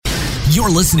You're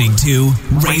listening to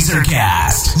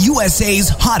Razorcast, USA's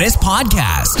hottest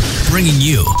podcast, bringing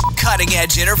you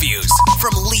cutting-edge interviews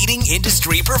from leading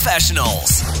industry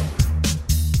professionals.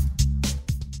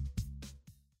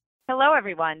 Hello,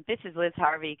 everyone. This is Liz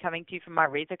Harvey coming to you from our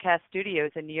Razorcast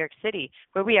studios in New York City,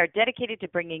 where we are dedicated to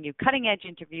bringing you cutting-edge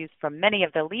interviews from many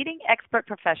of the leading expert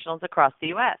professionals across the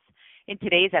U.S. In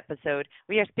today's episode,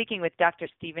 we are speaking with Dr.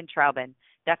 Steven Traubin.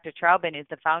 Dr. Traubin is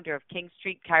the founder of King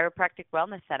Street Chiropractic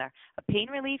Wellness Center, a pain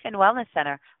relief and wellness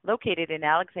center located in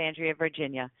Alexandria,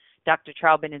 Virginia. Dr.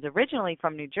 Traubin is originally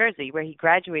from New Jersey, where he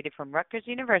graduated from Rutgers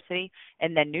University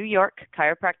and then New York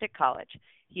Chiropractic College.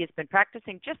 He has been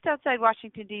practicing just outside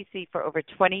Washington, D.C. for over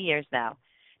 20 years now.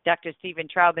 Dr. Steven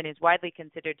Traubin is widely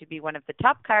considered to be one of the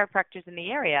top chiropractors in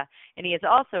the area, and he is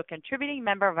also a contributing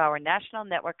member of our national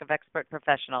network of expert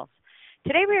professionals.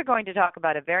 Today we are going to talk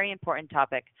about a very important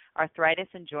topic, arthritis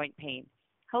and joint pain.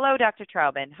 Hello, Dr.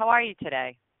 Traubin. How are you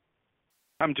today?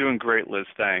 I'm doing great, Liz.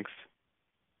 Thanks.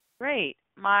 Great.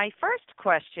 My first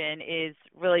question is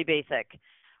really basic.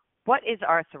 What is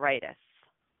arthritis?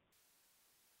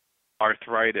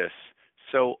 Arthritis.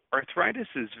 So arthritis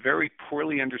is very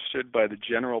poorly understood by the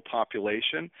general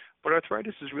population, but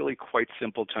arthritis is really quite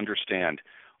simple to understand.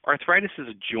 Arthritis is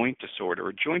a joint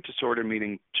disorder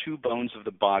meaning two bones of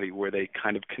the body where they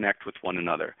kind of connect with one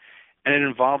another. And it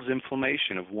involves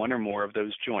inflammation of one or more of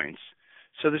those joints.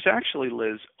 So there's actually,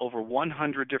 Liz, over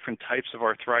 100 different types of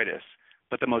arthritis,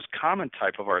 but the most common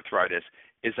type of arthritis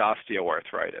is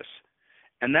osteoarthritis.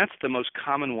 And that's the most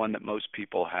common one that most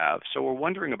people have. So we're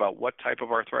wondering about what type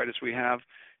of arthritis we have.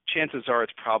 Chances are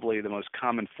it's probably the most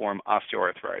common form,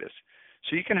 osteoarthritis.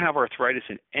 So you can have arthritis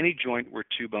in any joint where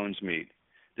two bones meet.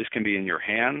 This can be in your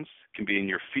hands, can be in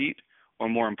your feet, or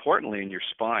more importantly, in your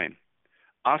spine.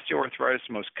 Osteoarthritis,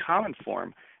 the most common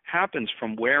form, happens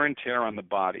from wear and tear on the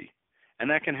body. And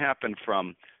that can happen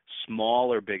from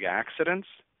small or big accidents,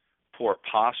 poor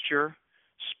posture,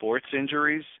 sports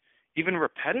injuries, even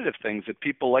repetitive things that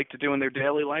people like to do in their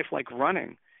daily life, like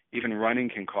running. Even running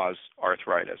can cause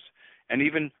arthritis. And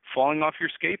even falling off your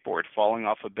skateboard, falling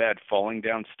off a bed, falling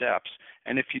down steps.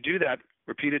 And if you do that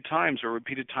repeated times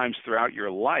throughout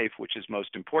your life, which is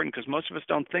most important, because most of us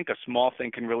don't think a small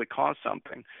thing can really cause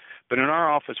something. But in our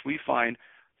office, we find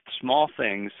small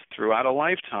things throughout a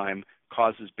lifetime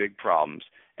causes big problems.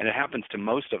 And it happens to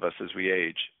most of us as we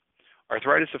age.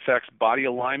 Arthritis affects body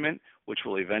alignment, which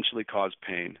will eventually cause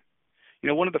pain. You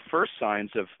know, one of the first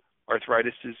signs of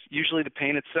arthritis is usually the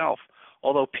pain itself,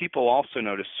 although people also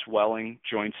notice swelling,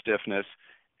 joint stiffness,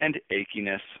 and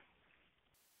achiness.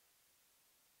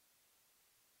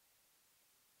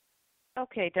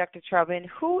 Okay, Dr. Traubin,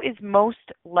 who is most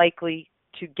likely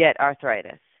to get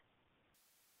arthritis?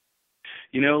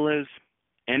 You know, Liz,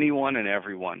 anyone and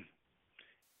everyone.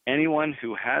 Anyone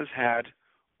who has had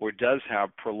or does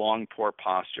have prolonged poor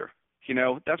posture. You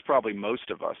know, that's probably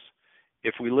most of us.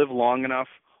 If we live long enough,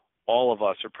 all of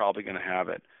us are probably going to have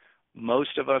it.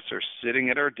 Most of us are sitting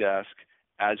at our desk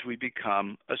as we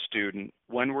become a student.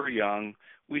 When we're young,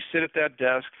 we sit at that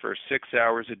desk for 6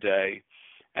 hours a day,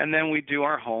 and then we do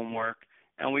our homework,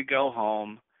 and we go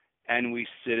home, and we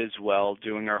sit as well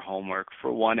doing our homework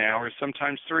for 1 hour,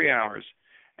 sometimes 3 hours.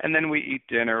 And then we eat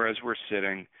dinner as we're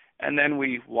sitting, and then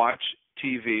we watch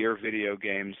TV or video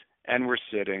games, and we're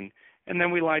sitting. And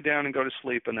then we lie down and go to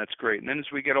sleep, and that's great. And then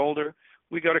as we get older,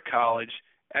 we go to college,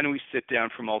 and we sit down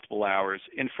for multiple hours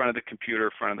in front of the computer,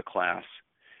 in front of the class.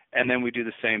 And then we do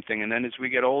the same thing. And then as we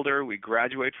get older, we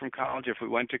graduate from college, if we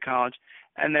went to college,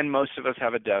 and then most of us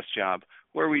have a desk job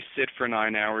where we sit for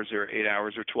 9 hours or 8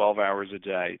 hours or 12 hours a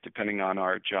day, depending on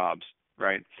our jobs,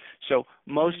 right? So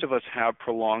most of us have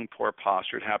prolonged poor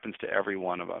posture. It happens to every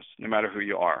one of us, no matter who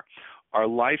you are. Our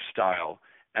lifestyle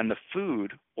and the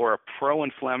food or a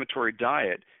pro-inflammatory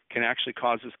diet can actually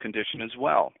cause this condition as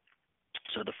well.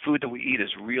 So the food that we eat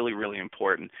is really, really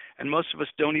important. And most of us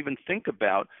don't even think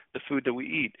about the food that we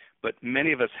eat, but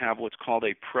many of us have what's called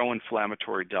a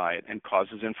pro-inflammatory diet and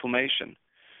causes inflammation.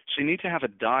 So you need to have a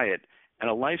diet and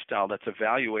a lifestyle that's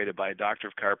evaluated by a doctor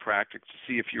of chiropractic to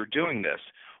see if you're doing this,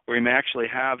 or you may actually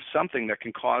have something that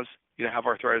can cause you to have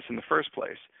arthritis in the first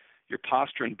place. Your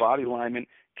posture and body alignment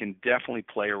can definitely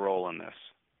play a role in this.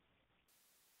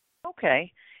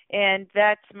 Okay. And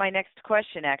that's my next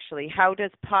question, actually. How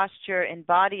does posture and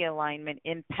body alignment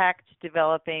impact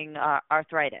developing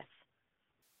arthritis?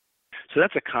 So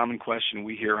that's a common question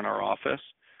we hear in our office.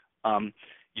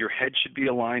 Your head should be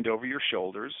aligned over your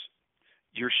shoulders.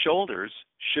 Your shoulders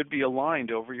should be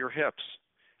aligned over your hips.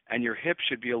 And your hips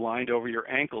should be aligned over your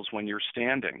ankles when you're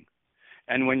standing.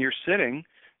 And when you're sitting,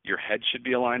 your head should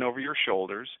be aligned over your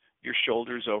shoulders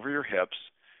over your hips.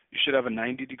 You should have a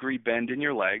 90-degree bend in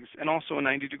your legs and also a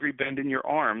 90-degree bend in your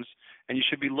arms, and you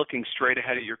should be looking straight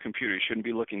ahead at your computer. You shouldn't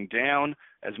be looking down,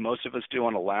 as most of us do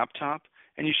on a laptop,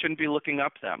 and you shouldn't be looking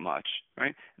up that much,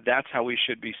 right? That's how we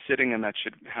should be sitting, and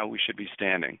how we should be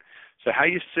standing. So how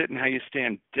you sit and how you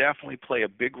stand definitely play a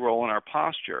big role in our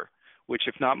posture, which,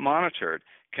 if not monitored,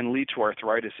 can lead to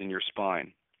arthritis in your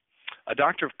spine. A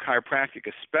doctor of chiropractic,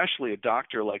 especially a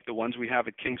doctor like the ones we have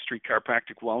at King Street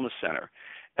Chiropractic Wellness Center,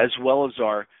 as well as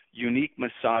our unique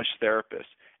massage therapists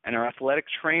and our athletic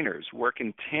trainers, work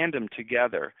in tandem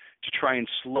together to try and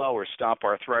slow or stop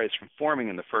arthritis from forming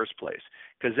in the first place,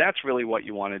 because that's really what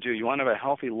you want to do. You want to have a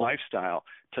healthy lifestyle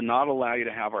to not allow you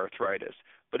to have arthritis.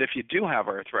 But if you do have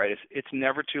arthritis, it's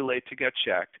never too late to get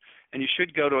checked, and you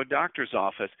should go to a doctor's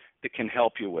office that can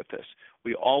help you with this.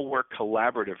 We all work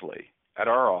collaboratively at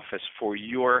our office for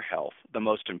your health, the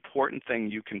most important thing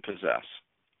you can possess.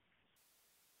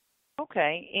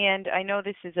 Okay, and I know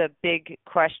this is a big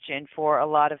question for a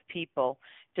lot of people.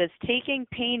 Does taking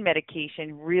pain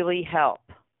medication really help?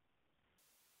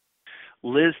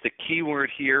 Liz, the key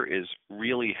word here is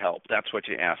really help. That's what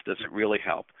you asked. Does it really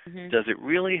help? Mm-hmm. Does it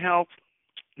really help?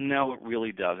 No, it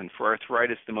really doesn't. For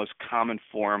arthritis, the most common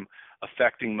form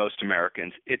affecting most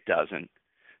Americans, it doesn't.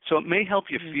 So it may help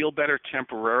you feel better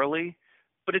temporarily,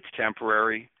 but it's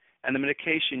temporary, and the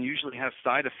medication usually has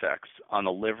side effects on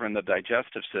the liver and the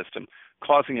digestive system,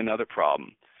 causing another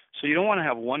problem. So you don't want to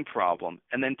have one problem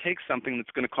and then take something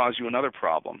that's going to cause you another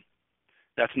problem.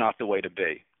 That's not the way to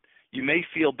be. You may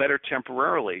feel better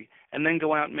temporarily and then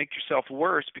go out and make yourself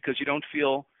worse because you don't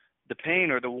feel the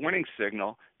pain or the warning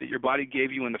signal that your body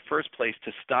gave you in the first place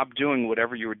to stop doing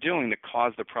whatever you were doing that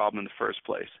caused the problem in the first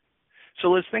place. So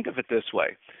let's think of it this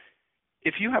way.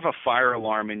 If you have a fire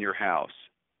alarm in your house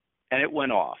and it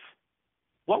went off,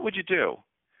 what would you do?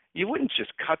 You wouldn't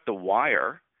just cut the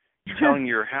wire telling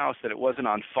your house that it wasn't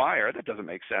on fire. That doesn't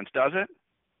make sense, does it?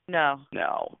 No.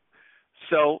 No.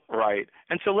 So, right.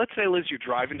 And so let's say, Liz, you're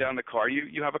driving down the car.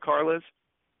 You have a car, Liz?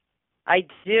 I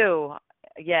do.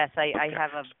 Yes, I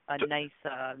have a nice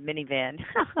minivan.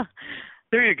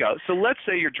 There you go. So let's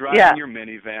say you're driving your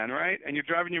minivan, right? And you're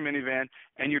driving your minivan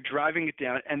and you're driving it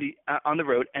down and on the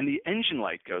road and the engine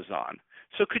light goes on.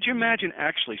 So could you imagine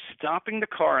actually stopping the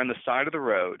car on the side of the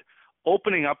road,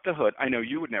 opening up the hood? I know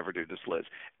you would never do this, Liz.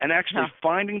 And actually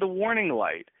finding the warning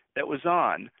light that was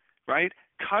on, right?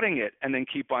 Cutting it and then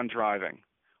keep on driving.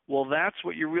 Well, that's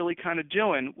what you're really kind of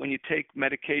doing when you take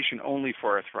medication only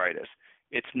for arthritis.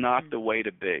 It's not the way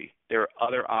to be. There are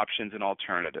other options and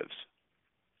alternatives.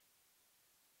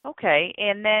 Okay,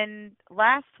 and then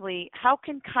lastly, how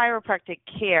can chiropractic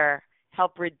care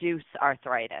help reduce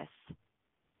arthritis?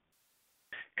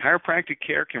 Chiropractic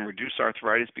care can reduce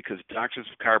arthritis because doctors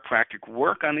of chiropractic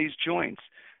work on these joints.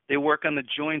 They work on the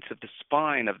joints of the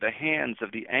spine, of the hands,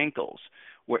 of the ankles,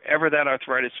 wherever that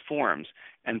arthritis forms.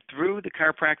 And through the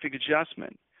chiropractic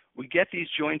adjustment, we get these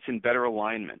joints in better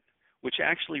alignment, which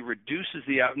actually reduces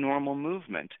the abnormal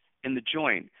movement in the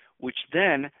joint, which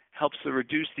then helps to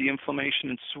reduce the inflammation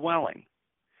and swelling,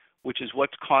 which is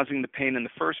what's causing the pain in the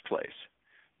first place.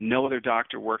 No other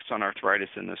doctor works on arthritis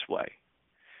in this way.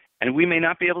 And we may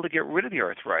not be able to get rid of the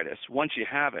arthritis once you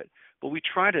have it, but we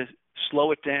try to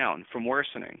slow it down from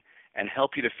worsening and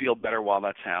help you to feel better while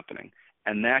that's happening.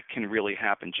 And that can really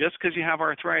happen. Just because you have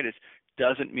arthritis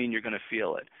doesn't mean you're going to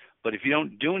feel it. But if you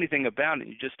don't do anything about it,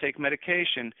 you just take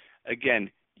medication, again,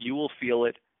 you will feel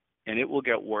it, and it will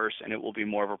get worse, and it will be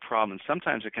more of a problem.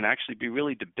 Sometimes it can actually be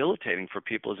really debilitating for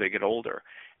people as they get older,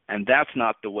 and that's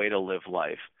not the way to live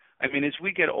life. I mean, as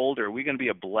we get older, are we going to be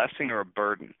a blessing or a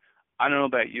burden? I don't know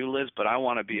about you, Liz, but I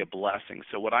want to be a blessing.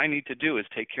 So what I need to do is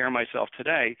take care of myself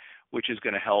today, which is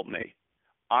going to help me.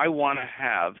 I want to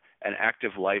have an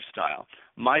active lifestyle.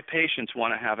 My patients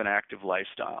want to have an active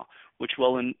lifestyle, which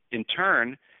will in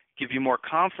turn give you more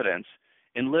confidence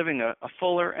in living a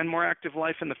fuller and more active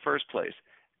life in the first place.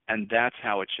 And that's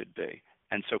how it should be.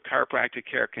 And so chiropractic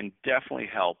care can definitely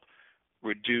help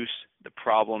reduce the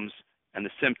problems and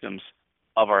the symptoms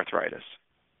of arthritis.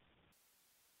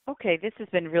 Okay, this has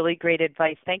been really great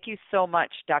advice. Thank you so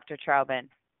much, Dr. Traubin.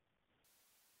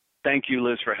 Thank you,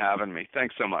 Liz, for having me.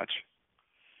 Thanks so much.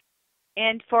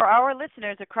 And for our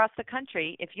listeners across the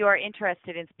country, if you are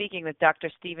interested in speaking with Dr.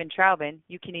 Stephen Traubin,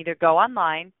 you can either go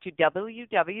online to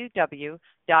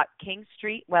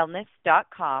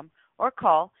www.kingstreetwellness.com or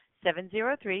call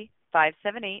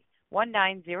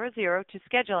 703-578-1900 to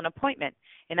schedule an appointment.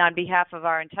 And on behalf of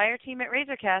our entire team at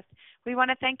Razorcast, we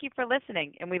want to thank you for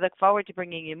listening, and we look forward to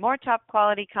bringing you more top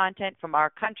quality content from our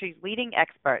country's leading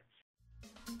experts.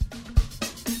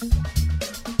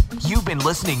 You've been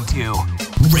listening to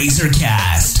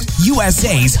RazorCast,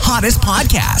 USA's hottest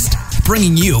podcast,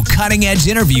 bringing you cutting-edge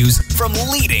interviews from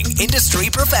leading industry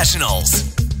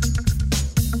professionals.